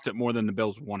they lost it more than the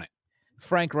Bills won it.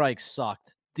 Frank Reich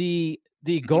sucked. The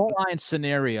goal line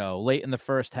scenario late in the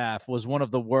first half was one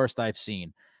of the worst I've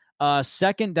seen.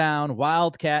 Second down,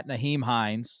 Wildcat Naheem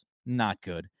Hines, not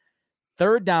good.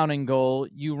 Third down and goal,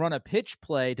 you run a pitch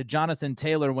play to Jonathan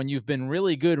Taylor when you've been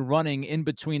really good running in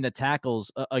between the tackles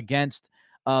against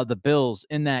the Bills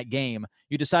in that game.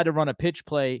 You decide to run a pitch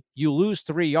play, you lose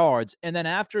 3 yards, and then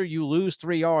after you lose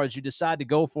 3 yards, you decide to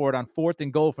go for it on 4th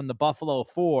and goal from the Buffalo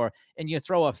 4, and you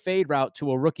throw a fade route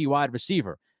to a rookie wide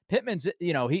receiver. Pittman's,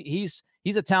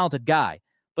 he's a talented guy,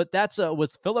 but that's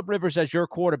with Phillip Rivers as your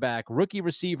quarterback, rookie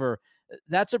receiver,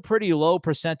 that's a pretty low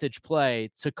percentage play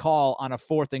to call on a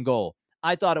 4th and goal.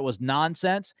 I thought it was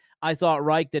nonsense. I thought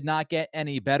Reich did not get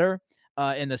any better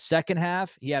in the second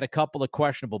half. He had a couple of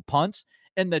questionable punts.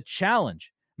 And the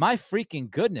challenge, my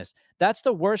freaking goodness, that's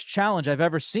the worst challenge I've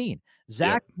ever seen.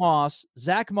 Zach Moss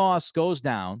goes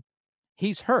down.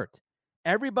 He's hurt.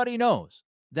 Everybody knows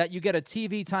that you get a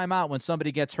TV timeout when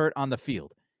somebody gets hurt on the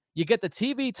field. You get the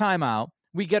TV timeout.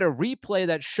 We get a replay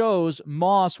that shows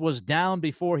Moss was down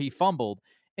before he fumbled.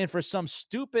 And for some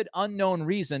stupid unknown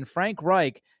reason, Frank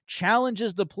Reich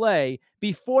challenges the play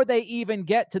before they even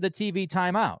get to the TV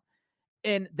timeout.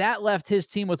 And that left his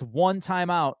team with one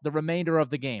timeout the remainder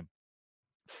of the game.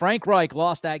 Frank Reich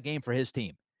lost that game for his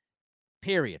team.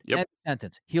 Period. End of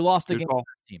sentence. He lost the game for his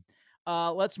team.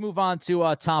 Let's move on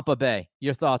to Tampa Bay.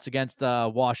 Your thoughts against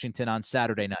Washington on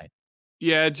Saturday night?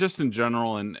 Yeah, just in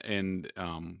general, and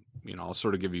I'll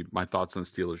sort of give you my thoughts on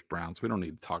Steelers Browns. We don't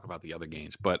need to talk about the other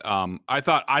games, but I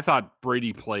thought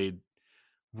Brady played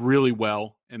really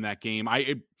well in that game.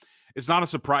 It's not a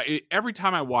surprise. Every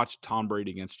time I watch Tom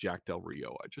Brady against Jack Del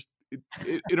Rio,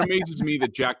 it amazes me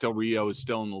that Jack Del Rio is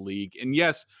still in the league. And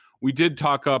yes, we did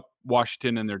talk up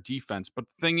Washington and their defense, but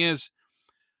the thing is,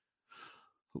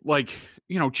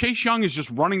 Chase Young is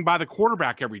just running by the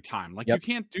quarterback every time. You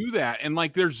can't do that. And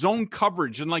there's zone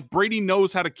coverage, and Brady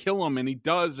knows how to kill him, and he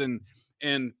does. And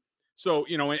so,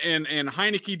 and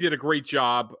Heineke did a great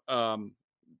job.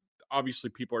 Obviously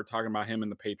people are talking about him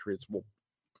and the Patriots.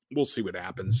 We'll see what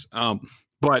happens.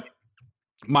 But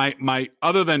My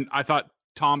other than I thought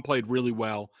Tom played really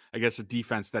well against a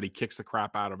defense that he kicks the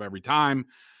crap out of every time.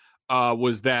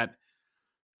 Was that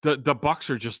the Bucks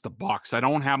are just the Bucks. I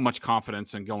don't have much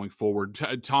confidence in going forward.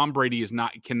 Tom Brady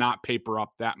cannot paper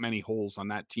up that many holes on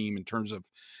that team in terms of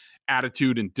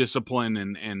attitude and discipline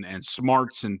and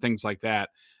smarts and things like that.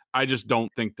 I just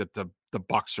don't think that the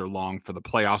Bucks are long for the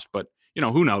playoffs. But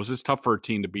who knows? It's tough for a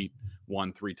team to beat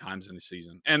 1-3 times in a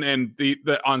season. And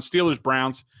the on Steelers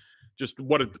Browns, just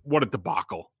what a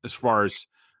debacle as far as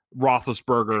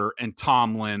Roethlisberger and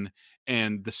Tomlin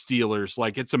and the Steelers.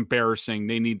 Like, it's embarrassing.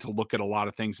 They need to look at a lot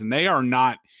of things, and they are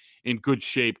not in good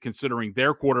shape considering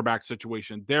their quarterback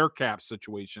situation, their cap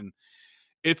situation.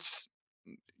 It's,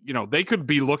 they could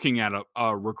be looking at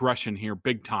a regression here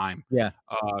big time. Yeah.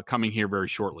 Coming here very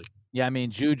shortly. Yeah, I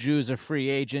mean, Juju's a free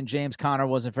agent. James Conner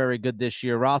wasn't very good this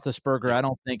year. Roethlisberger, I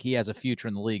don't think he has a future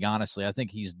in the league, honestly. I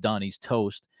think he's done. He's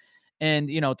toast.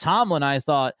 And, Tomlin, I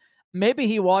thought maybe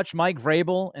he watched Mike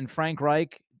Vrabel and Frank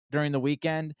Reich during the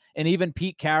weekend and even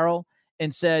Pete Carroll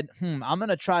and said, I'm going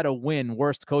to try to win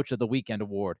Worst Coach of the Weekend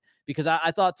award, because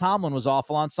I thought Tomlin was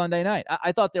awful on Sunday night.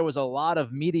 I thought there was a lot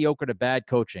of mediocre to bad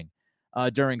coaching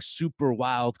during Super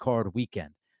Wild Card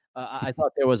Weekend. I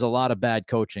thought there was a lot of bad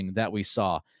coaching that we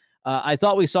saw. I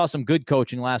thought we saw some good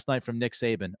coaching last night from Nick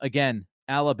Saban. Again,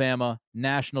 Alabama,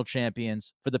 national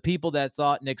champions. For the people that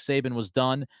thought Nick Saban was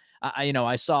done,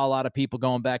 I saw a lot of people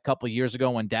going back a couple of years ago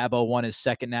when Dabo won his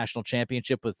second national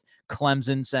championship with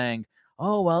Clemson saying,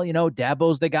 oh, well,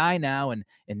 Dabo's the guy now, and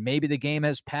maybe the game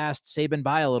has passed Saban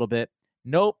by a little bit.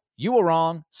 Nope, you were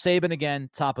wrong. Saban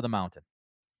again, top of the mountain.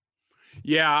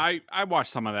 Yeah, I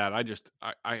watched some of that.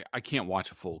 I can't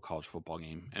watch a full college football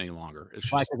game any longer. It's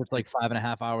just, Why? Because it's like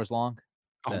 5.5 hours long.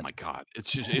 Oh my God.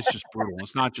 It's just brutal.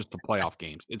 It's not just the playoff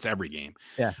games. It's every game.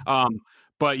 Yeah.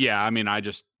 But yeah, I mean, I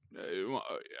don't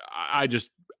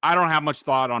have much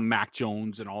thought on Mac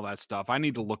Jones and all that stuff. I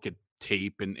need to look at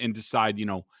tape and decide,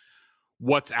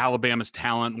 what's Alabama's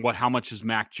talent, how much is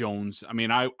Mac Jones. I mean,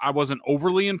 I wasn't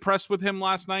overly impressed with him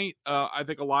last night. I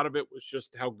think a lot of it was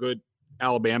just how good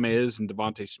Alabama is and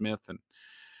Devontae Smith and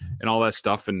all that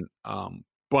stuff. And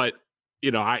but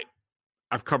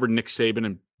I've covered Nick Saban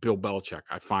and Bill Belichick.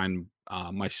 I find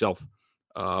myself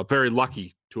very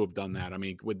lucky to have done that. I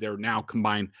mean, with their now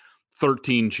combined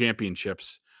 13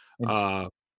 championships,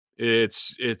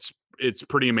 it's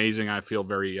pretty amazing. I feel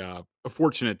very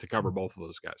fortunate to cover both of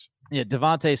those guys. Yeah,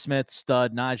 Devontae Smith,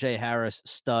 stud. Najee Harris,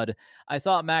 stud. I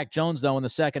thought Mac Jones, though, in the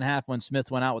second half when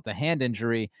Smith went out with the hand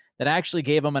injury, that actually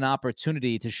gave him an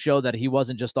opportunity to show that he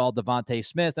wasn't just all Devontae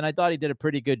Smith, and I thought he did a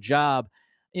pretty good job.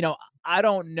 I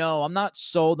don't know. I'm not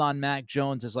sold on Mac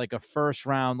Jones as like a first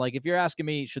round. Like, if you're asking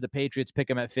me, should the Patriots pick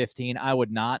him at 15? I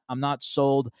would not. I'm not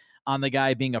sold on the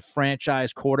guy being a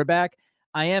franchise quarterback.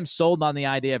 I am sold on the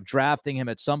idea of drafting him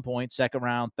at some point, second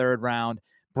round, third round,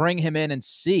 bring him in and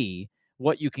see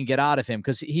what you can get out of him,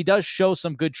 because he does show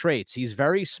some good traits. He's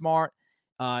very smart.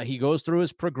 He goes through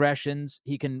his progressions.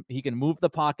 He can move the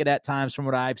pocket at times from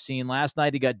what I've seen. Last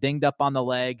night, he got dinged up on the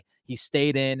leg. He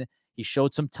stayed in. He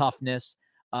showed some toughness.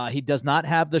 He does not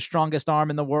have the strongest arm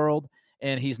in the world,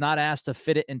 and he's not asked to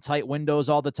fit it in tight windows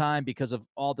all the time because of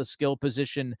all the skill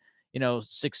position,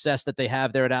 success that they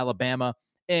have there at Alabama.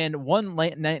 And one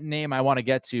name I want to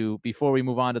get to before we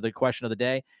move on to the question of the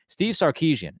day, Steve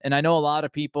Sarkisian. And I know a lot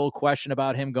of people question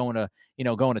about him going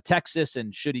to Texas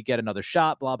and should he get another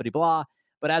shot, blah, blah, blah.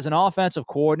 But as an offensive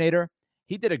coordinator,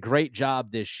 he did a great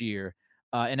job this year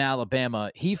in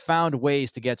Alabama. He found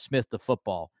ways to get Smith the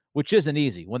football, which isn't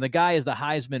easy when the guy is the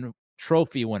Heisman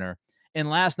Trophy winner. And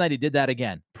last night he did that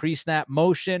again. Pre-snap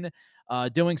motion,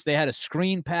 they had a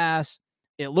screen pass.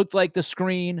 It looked like the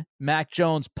screen. Mac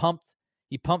Jones pump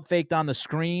faked on the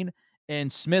screen,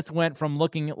 and Smith went from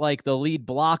looking like the lead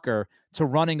blocker to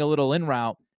running a little in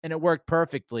route, and it worked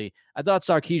perfectly. I thought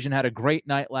Sarkisian had a great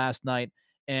night last night,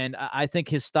 and I think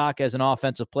his stock as an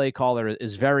offensive play caller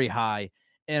is very high.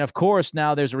 And, of course,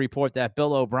 now there's a report that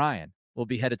Bill O'Brien will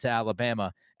be headed to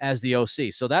Alabama as the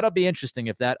OC. So that'll be interesting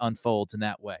if that unfolds in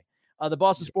that way. The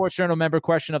Boston Sports Journal member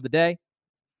question of the day.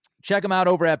 Check them out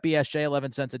over at BSJ,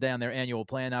 11 cents a day on their annual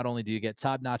plan. Not only do you get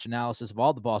top-notch analysis of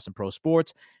all the Boston Pro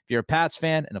sports, if you're a Pats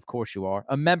fan, and of course you are,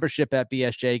 a membership at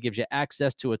BSJ gives you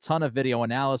access to a ton of video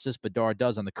analysis Bedard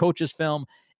does on the coach's film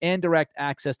and direct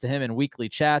access to him in weekly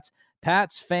chats.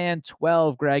 Pats fan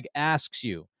 12, Greg, asks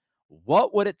you,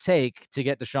 what would it take to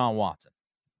get Deshaun Watson?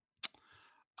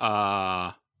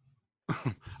 A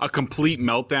complete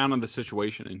meltdown of the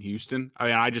situation in Houston. I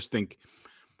mean,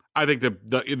 I think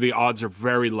the odds are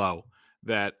very low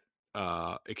that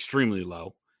extremely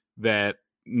low that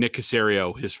Nick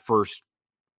Caserio, his first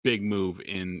big move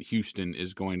in Houston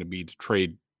is going to be to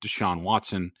trade Deshaun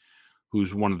Watson,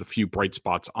 who's one of the few bright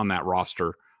spots on that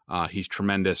roster. He's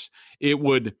tremendous. It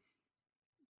would,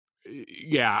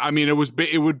 I mean,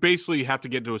 it would basically have to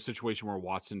get to a situation where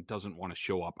Watson doesn't want to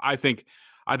show up. I think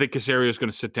Caserio is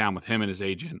going to sit down with him and his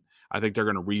agent. I think they're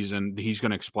going to reason. He's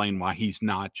going to explain why he's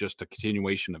not just a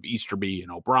continuation of Easterby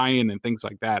and O'Brien and things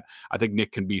like that. I think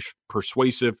Nick can be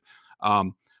persuasive.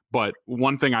 But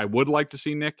one thing I would like to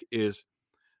see, Nick, is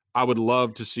I would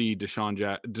love to see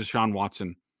Deshaun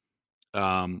Watson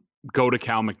go to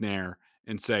Cal McNair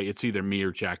and say it's either me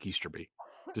or Jack Easterby,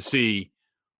 to see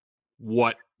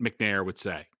what McNair would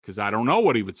say, because I don't know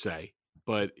what he would say,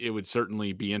 but it would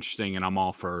certainly be interesting, and I'm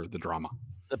all for the drama.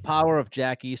 The power of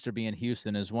Jack Easterby in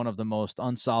Houston is one of the most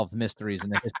unsolved mysteries in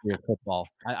the history of football.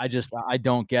 I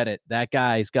don't get it. That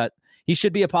guy's he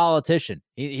should be a politician.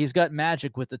 He's got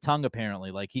magic with the tongue,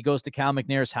 apparently. Like, he goes to Cal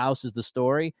McNair's house, is the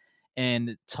story,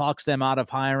 and talks them out of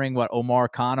hiring Omar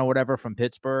Khan or whatever from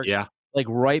Pittsburgh. Yeah. Like,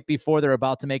 right before they're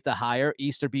about to make the hire,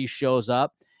 Easterby shows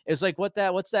up. It's like, what's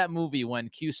that movie when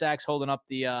Cusack's holding up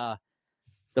the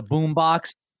boom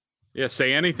box? Yeah,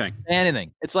 say anything.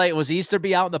 Anything. It's like, was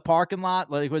Easterby out in the parking lot?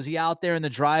 Like, was he out there in the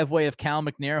driveway of Cal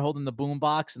McNair holding the boom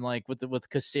box and like with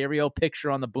Caserio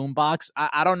picture on the boom box?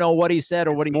 I don't know what he said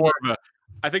or what he did.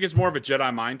 I think it's more of a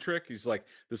Jedi mind trick. He's like,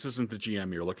 this isn't the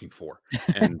GM you're looking for,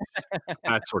 and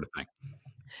that sort of thing.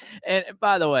 And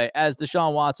by the way, as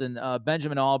Deshaun Watson,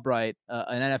 Benjamin Albright,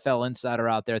 an NFL insider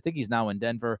out there, I think he's now in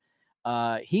Denver,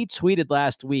 he tweeted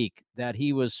last week that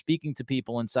he was speaking to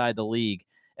people inside the league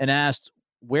and asked,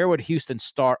 where would Houston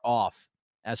start off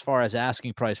as far as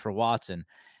asking price for Watson?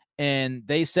 And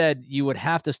they said you would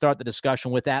have to start the discussion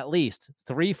with at least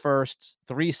 3 firsts,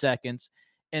 3 seconds,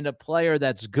 and a player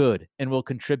that's good and will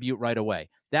contribute right away.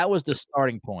 That was the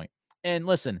starting point. And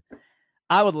listen,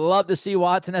 I would love to see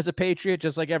Watson as a Patriot,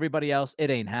 just like everybody else. It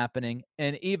ain't happening.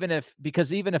 And even if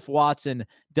Watson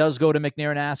does go to McNair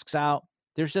and asks out,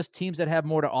 there's just teams that have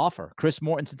more to offer. Chris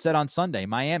Mortensen said on Sunday,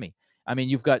 Miami. I mean,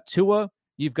 you've got Tua,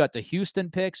 you've got the Houston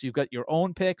picks, you've got your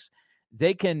own picks.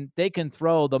 They can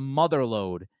throw the mother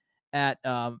load at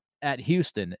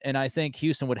Houston, and I think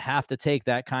Houston would have to take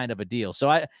that kind of a deal. So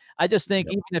I just think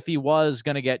even if he was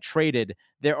going to get traded,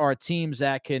 there are teams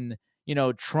that can,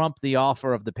 trump the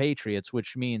offer of the Patriots,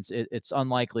 which means it's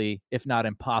unlikely, if not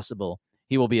impossible,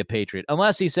 he will be a Patriot,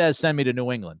 unless he says, send me to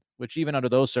New England, which even under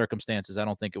those circumstances, I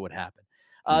don't think it would happen.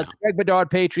 No. The Greg Bedard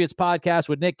Patriots podcast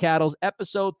with Nick Cattles,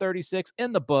 episode 36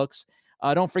 in the books.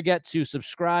 Don't forget to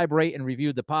subscribe, rate, and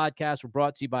review the podcast. We're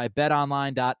brought to you by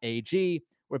betonline.ag.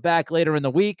 We're back later in the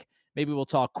week. Maybe we'll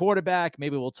talk quarterback.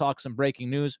 Maybe we'll talk some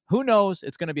breaking news. Who knows?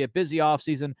 It's going to be a busy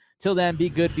offseason. Till then, be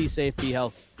good, be safe, be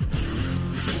healthy.